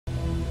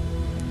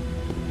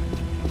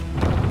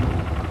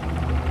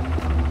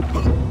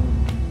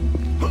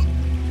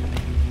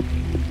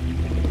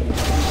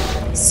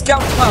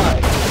Scout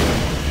time!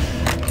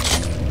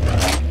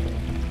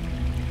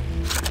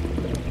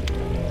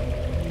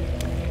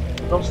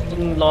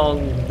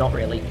 Long, not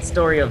really.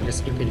 Story of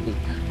just infinity.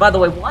 By the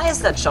way, why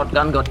has that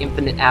shotgun got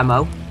infinite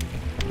ammo?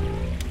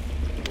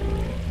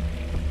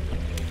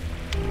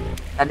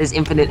 That is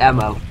infinite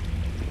ammo.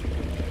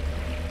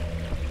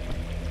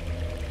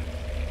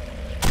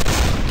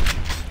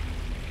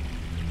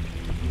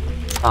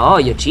 Oh,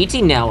 you're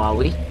cheating now, are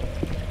we?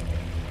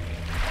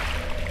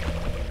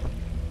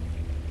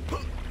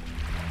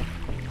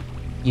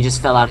 You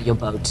just fell out of your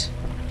boat.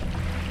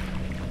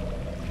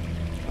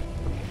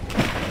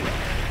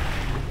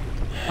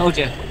 Told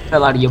you,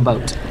 fell out of your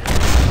boat.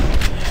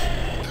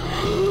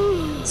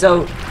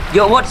 So,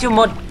 what's your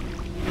mod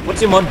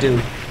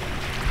do?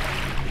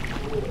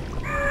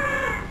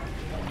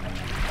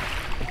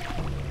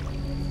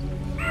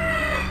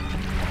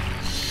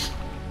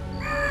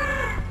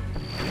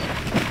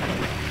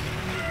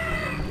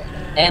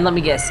 And let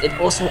me guess, it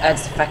also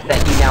adds the fact that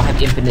you now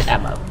have infinite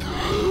ammo.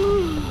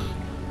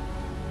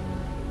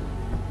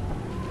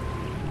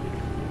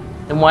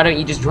 Then why don't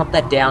you just drop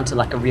that down to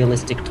like a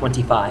realistic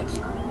 25?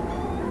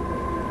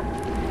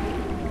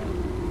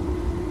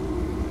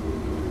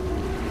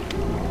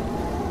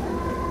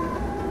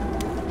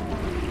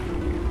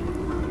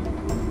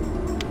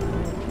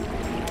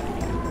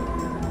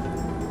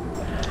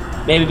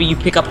 Maybe you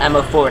pick up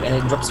ammo for it and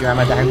it drops your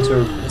ammo down to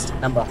a realistic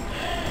number.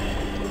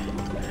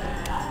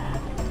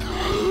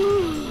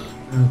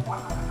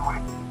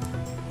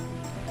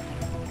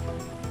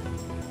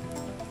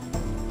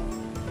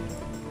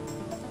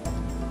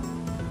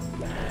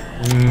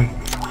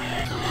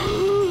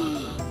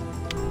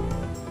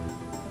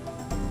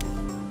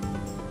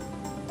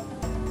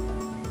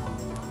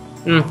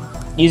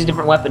 Use a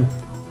different weapon.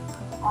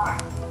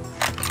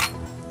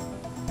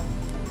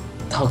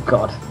 Oh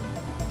god.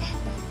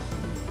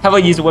 How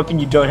about use a weapon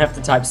you don't have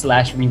to type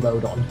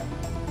 /reload on?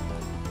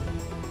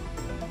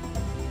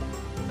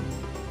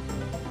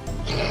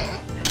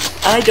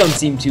 I don't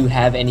seem to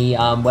have any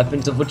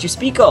weapons of what you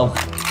speak of.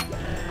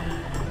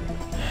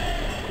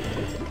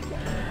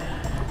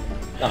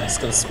 Oh, it's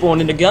gonna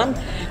spawn in a gun.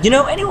 You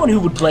know, anyone who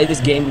would play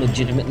this game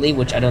legitimately,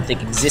 which I don't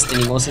think exists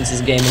anymore since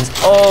this game is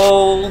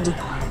old,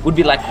 would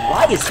be like,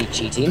 why is he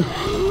cheating?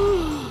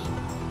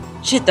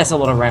 Shit, that's a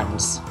lot of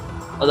rounds.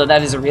 Although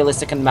that is a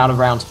realistic amount of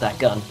rounds for that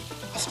gun.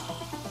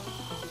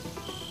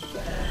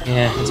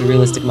 Yeah, it's a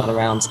realistic amount of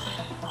rounds.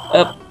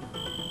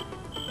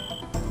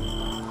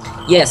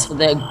 Yes, for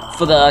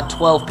the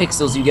 12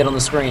 pixels you get on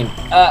the screen.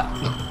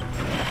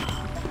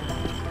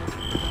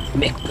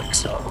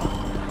 Megapixel.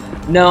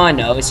 No, I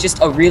know. It's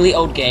just a really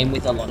old game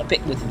with a lot of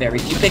with very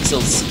few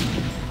pixels.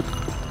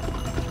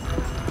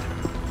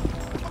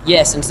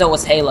 Yes, and so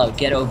was Halo.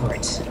 Get over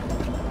it.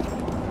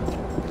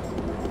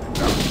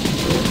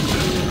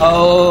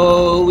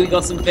 Oh, we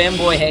got some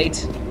fanboy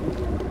hate.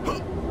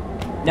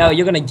 No,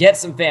 you're gonna get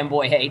some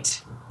fanboy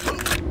hate.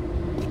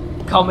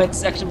 Comment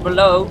section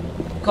below.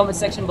 Comment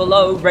section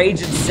below.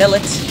 Rage and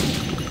Zealot.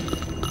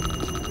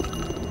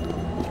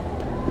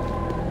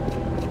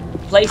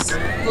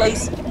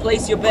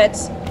 Place your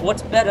bets.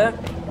 What's better,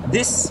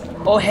 this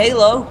or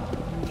Halo?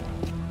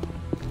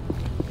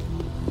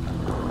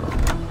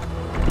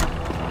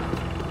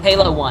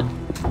 Halo 1.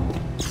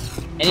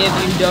 Any of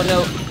you who don't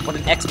know what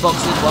an Xbox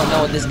is won't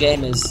know what this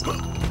game is.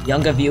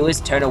 Younger viewers,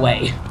 turn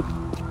away.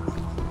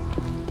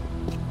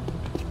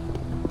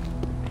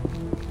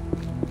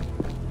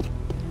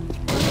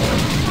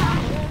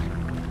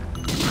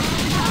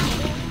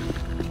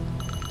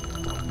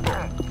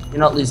 You're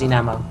not losing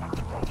ammo.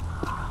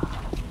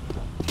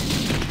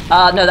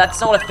 No, that's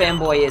not what a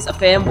fanboy is. A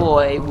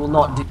fanboy will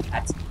not do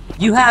that.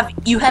 You have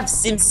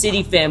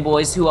SimCity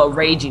fanboys who are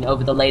raging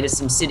over the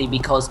latest SimCity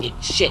because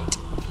it's shit,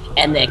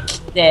 and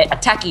they're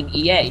attacking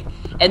EA.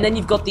 And then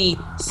you've got the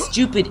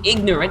stupid,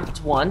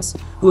 ignorant ones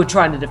who are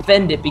trying to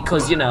defend it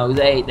because, you know,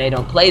 they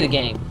don't play the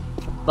game,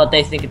 but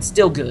they think it's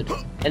still good.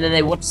 And then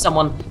they watch some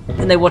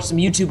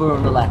YouTuber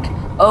and they're like,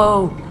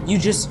 "Oh, you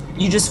just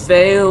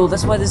failed.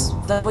 That's why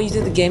you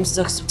think the game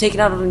sucks. Take it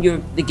out on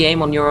the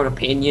game on your own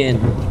opinion."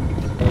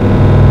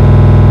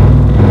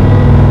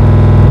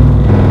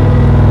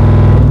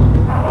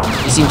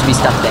 You seem to be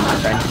stuck there, my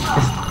friend.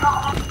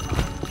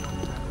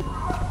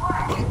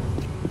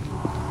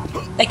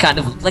 They kind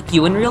of look like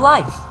you in real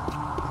life.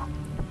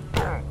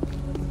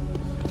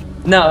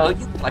 No,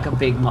 you look like a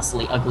big,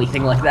 muscly, ugly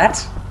thing like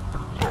that.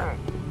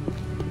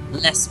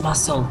 Less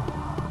muscle.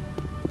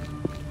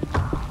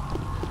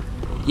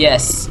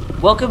 Yes,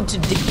 welcome to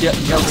Dick Joke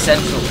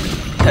Central,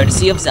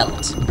 courtesy of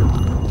Zealot.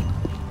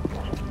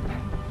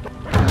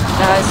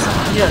 Guys,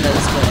 you don't know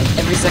this guy.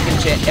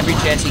 Every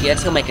chance he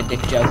gets, he'll make a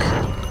dick joke.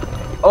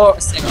 Or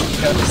a sexual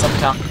joke of some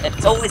kind.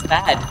 It's always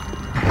bad.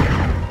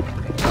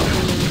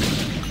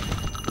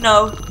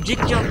 No, dick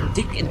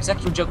and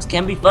sexual jokes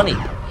can be funny.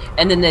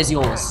 And then there's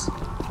yours.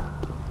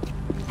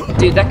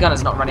 Dude, that gun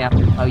is not running out.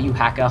 Oh, you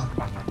hacker.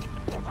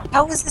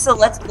 How is this a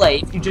let's play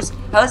if you just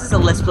run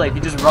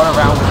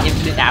around with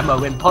infinite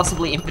ammo and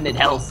possibly infinite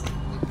health?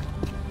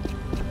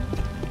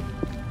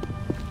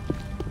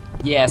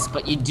 Yes,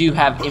 but you do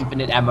have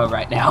infinite ammo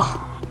right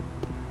now.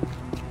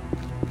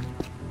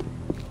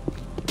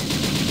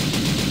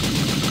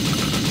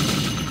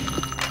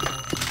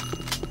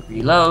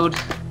 Reload.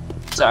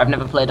 Sorry, I've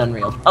never played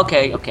Unreal.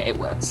 Okay, it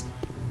works.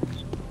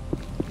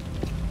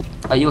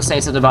 You were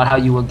saying something about how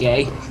you were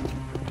gay.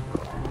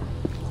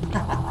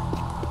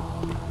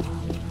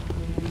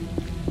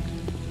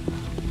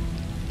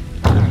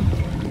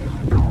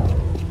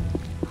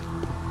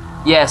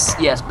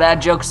 Yes,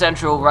 bad joke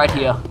central right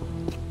here.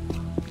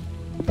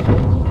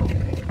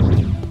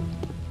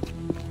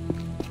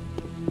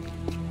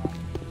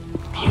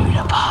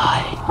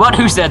 PewDiePie. What?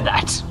 Who said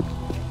that?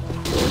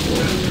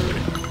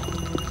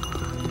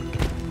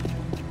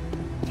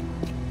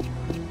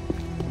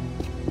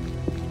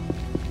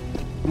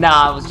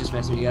 Nah, I was just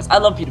messing with you guys. I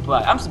love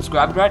PewDiePie. I'm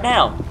subscribed right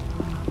now.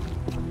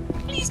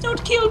 Please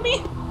don't kill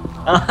me.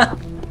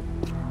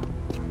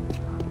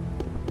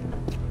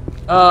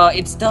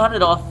 It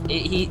started off.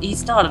 He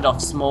started off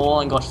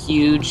small and got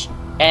huge,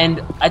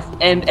 and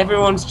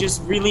everyone's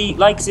just really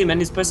likes him and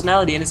his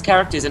personality and his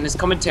characters and his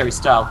commentary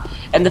style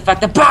and the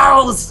fact that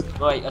barrels.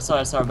 Wait,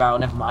 sorry, barrel.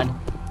 Never mind.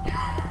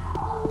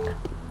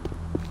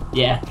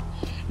 Yeah,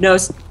 no.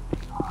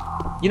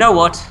 You know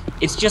what?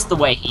 It's just the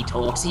way he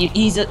talks.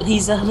 He's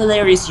a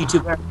hilarious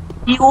YouTuber.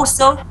 He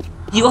also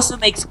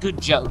makes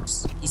good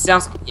jokes. He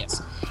sounds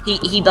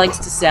he likes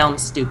to sound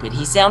stupid.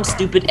 He sounds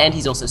stupid and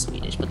he's also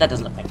Swedish, but that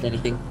doesn't affect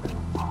anything.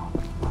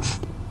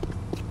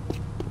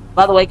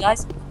 By the way,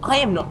 guys, I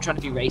am not trying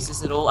to be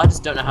racist at all. I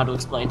just don't know how to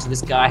explain to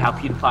this guy how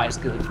PewDiePie is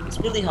good.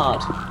 It's really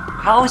hard.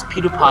 How is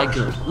PewDiePie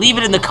good? Leave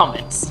it in the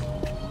comments.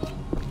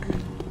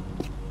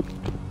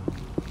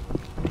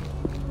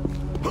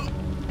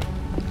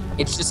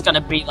 It's just gonna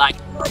be like,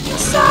 oh, you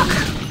suck.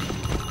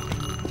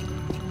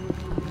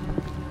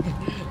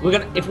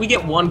 If we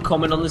get one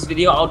comment on this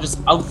video, I'll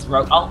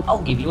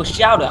give you a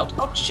shout out.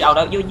 I'll shout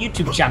out your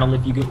YouTube channel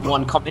if you get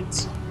one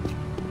comment.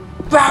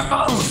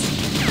 Barrels!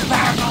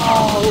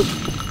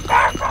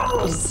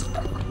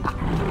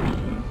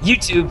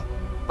 YouTube.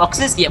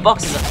 Boxes? Yeah,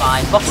 boxes are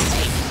fine.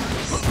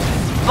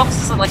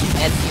 Boxes are like an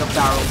enemy of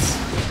barrels.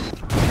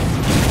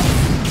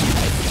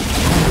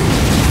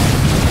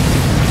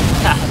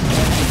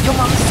 Your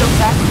mom is so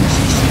fat,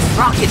 she shoots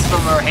rockets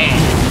from her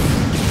hand.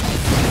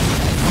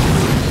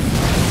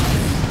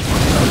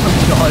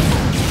 Oh god.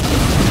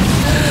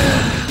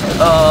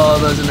 Oh,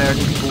 those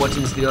American people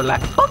watching this video are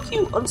like, fuck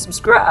you,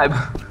 unsubscribe.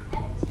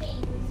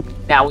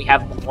 Now we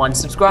have one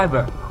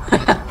subscriber.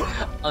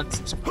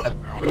 Unsubscribe.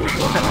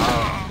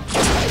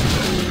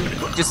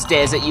 Just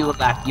stares at you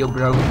like, yo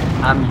bro,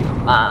 I'm your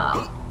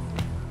mom.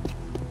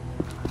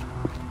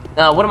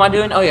 What am I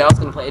doing? Oh yeah, I was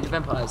gonna play Age of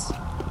Empires.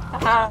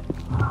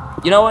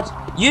 You know what?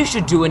 You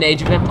should do an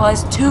Age of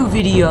Empires 2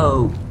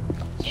 video.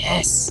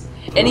 Yes.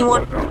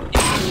 Anyone?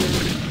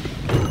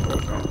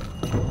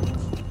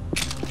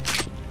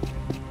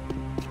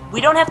 We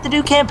don't have to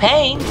do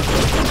campaign. We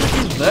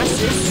can do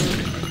versus.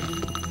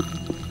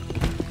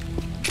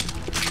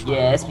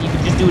 Yes, you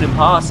can just do it in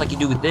parts like you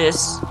do with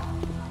this.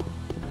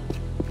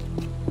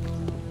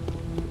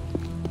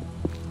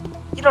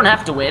 You don't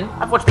have to win.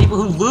 I've watched people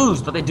who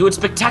lose, but they do it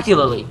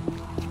spectacularly.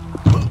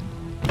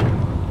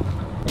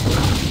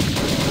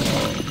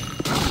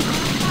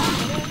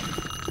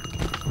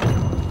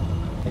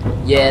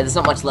 Yeah, there's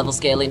not much level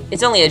scaling.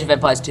 It's only Age of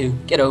Empires 2.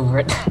 Get over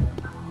it.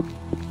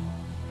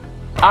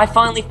 I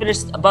finally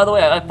finished, by the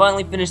way, I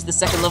finally finished the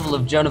second level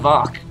of Joan of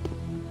Arc.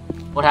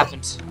 What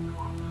happened?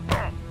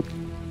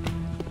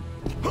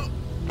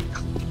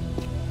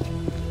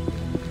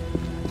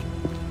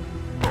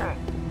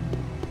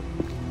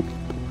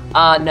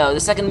 No, the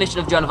second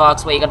mission of Joan of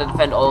Arc's where you gotta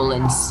defend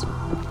Orleans.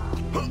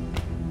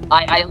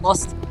 I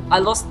lost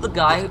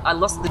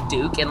the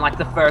Duke in like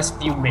the first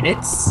few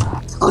minutes.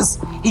 Because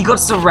he got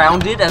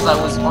surrounded as I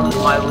was on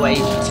my way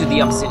to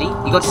the city.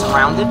 He got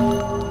surrounded.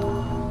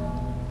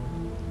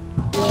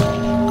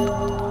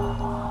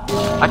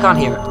 I can't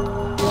hear it.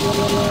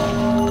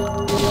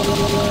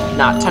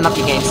 Nah, turn up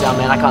your game sound,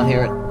 man. I can't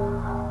hear it.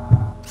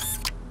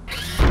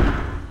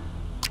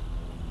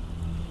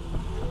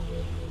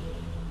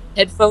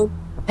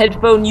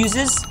 Headphone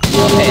users?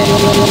 Okay.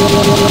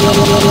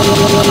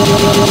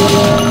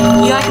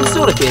 Yeah, I can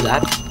sort of hear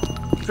that.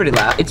 Pretty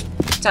loud. It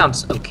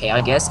sounds okay,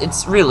 I guess.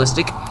 It's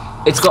realistic.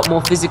 It's got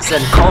more physics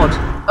than COD.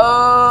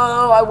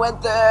 Oh, I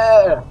went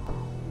there!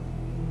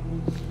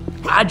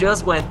 I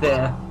just went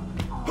there.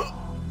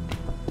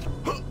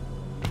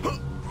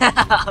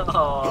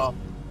 Oh.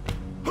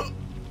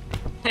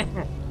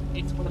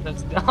 It's one of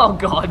those. Oh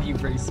god, you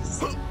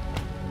racist.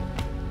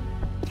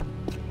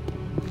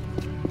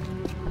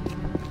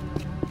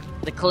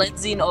 The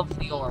cleansing of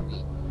the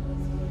army.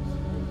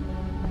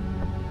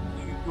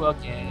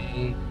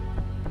 Okay.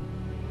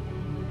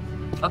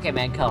 Okay,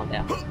 man, calm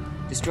down.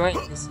 Destroy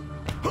this.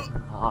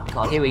 Oh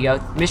god, here we go.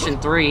 Mission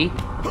 3. I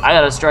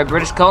gotta destroy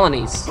British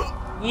colonies.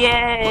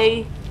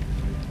 Yay!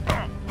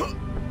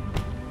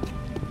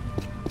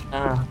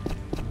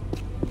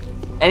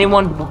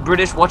 Anyone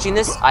British watching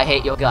this? I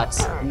hate your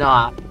guts.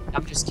 Nah,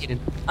 I'm just kidding.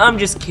 I'm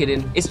just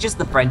kidding. It's just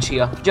the French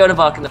here. Joan of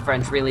Arc and the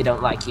French really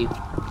don't like you.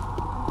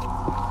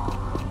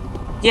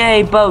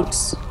 Yay,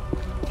 boats.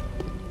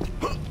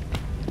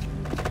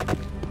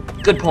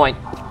 Good point.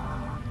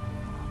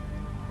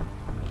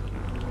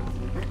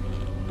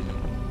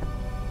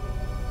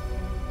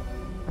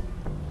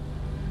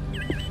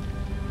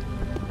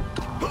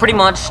 Pretty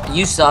much,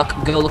 you suck,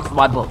 go look for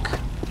my book.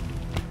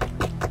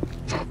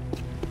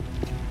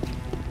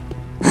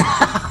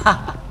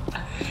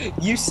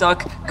 You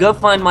suck, go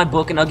find my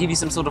book and I'll give you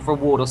some sort of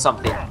reward or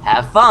something.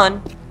 Have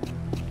fun!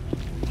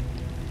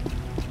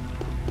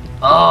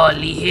 Oh,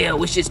 Lihir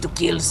wishes to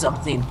kill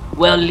something.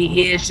 Well,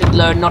 Lihir should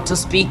learn not to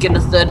speak in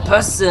the third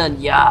person,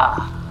 yeah.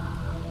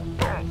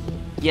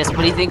 Yes,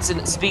 but he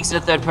speaks in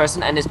the third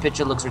person and his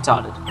picture looks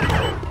retarded.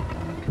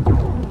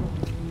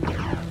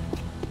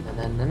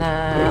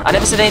 I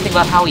never said anything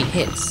about how he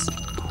hits.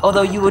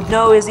 Although you would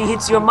know as he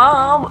hits your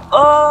mom.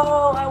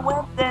 Oh, I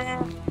went there.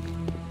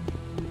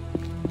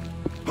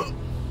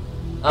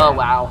 Oh,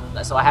 wow.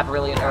 So I have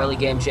really an early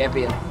game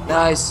champion.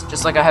 Nice.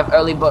 Just like I have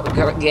early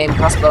game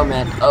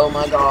crossbowman. Oh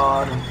my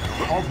god.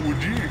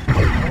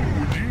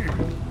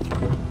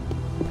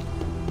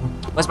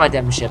 Where's my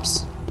dem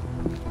ships?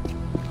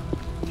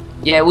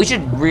 Yeah, we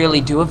should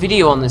really do a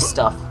video on this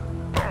stuff.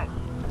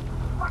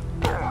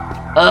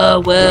 Oh,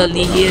 well,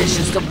 Lihir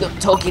should stop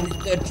talking in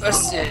third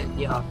person.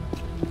 Yeah.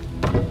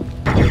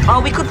 Oh,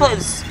 we could play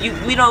this.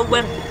 You know,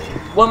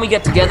 when we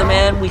get together,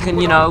 man, we can,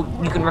 you know,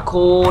 you can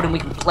record and we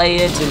can play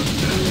it and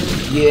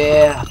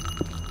yeah.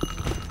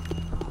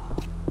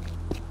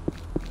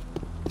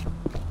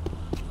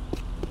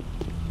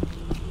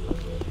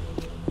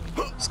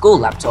 School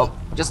laptop,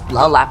 just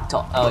a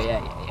laptop. Oh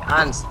yeah.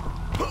 Hans,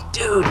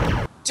 dude,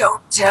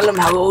 don't tell him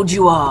how old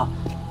you are.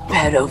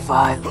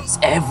 Pedophiles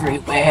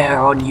everywhere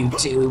on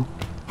YouTube.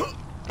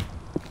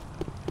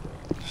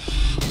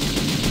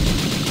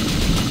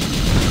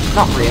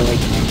 Not really.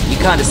 You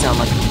kind of sound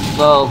like,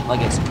 well, I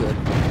guess you could.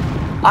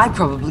 I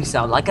probably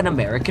sound like an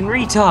American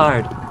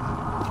retard.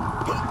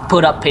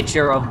 Put up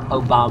picture of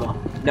Obama.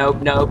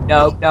 Nope,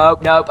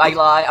 I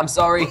lie. I'm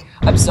sorry,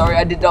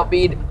 I did not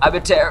mean. I'm a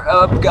terror.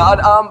 Oh, God,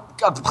 I'm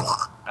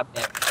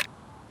dead.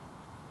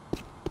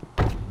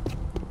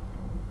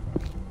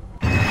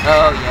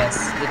 Oh,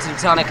 yes, the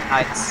Teutonic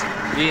Heights.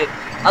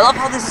 I love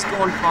how this is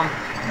going from,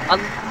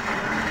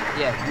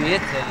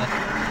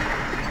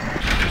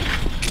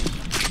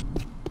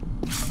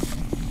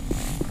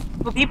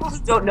 For people who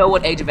don't know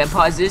what Age of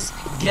Empires is,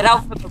 get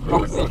out from the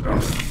rock.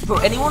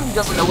 For anyone who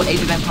doesn't know what Age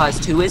of Empires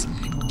 2 is,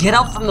 get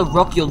out from the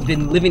rock you've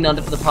been living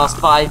under for the past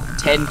 5,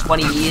 10,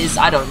 20 years,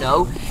 I don't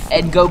know,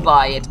 and go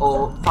buy it,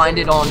 or find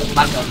it on,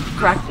 like, a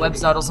cracked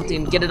website or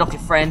something, get it off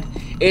your friend.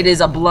 It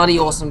is a bloody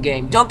awesome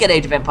game. Don't get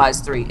Age of Empires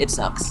 3, it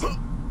sucks.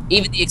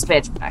 Even the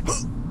expansion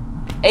packs.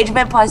 Age of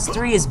Empires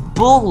 3 is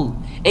bull.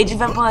 Age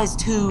of Empires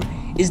 2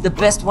 is the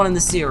best one in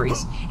the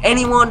series.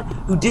 Anyone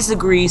who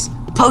disagrees,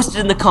 post it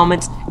in the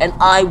comments, and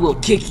I will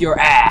kick your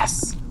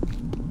ass.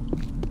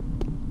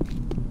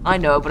 I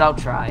know, but I'll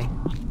try.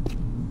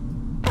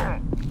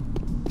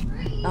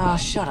 Oh,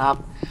 shut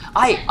up.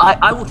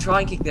 I will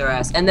try and kick their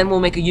ass, and then we'll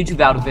make a YouTube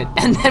out of it,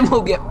 and then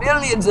we'll get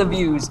millions of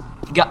views.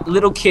 Got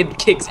little kid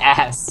kicks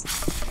ass.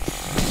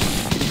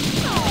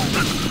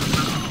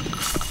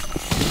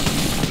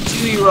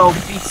 2-year-old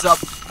beats up.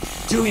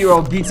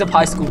 2-year-old beats up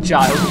high school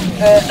child.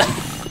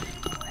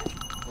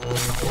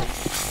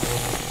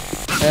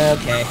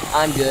 Okay,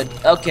 I'm good.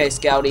 Okay,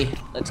 Scouty,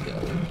 let's go.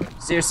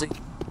 Seriously.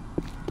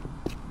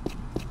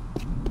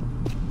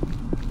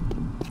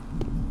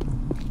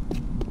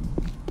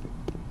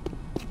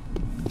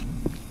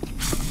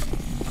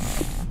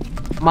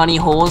 Money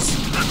holes.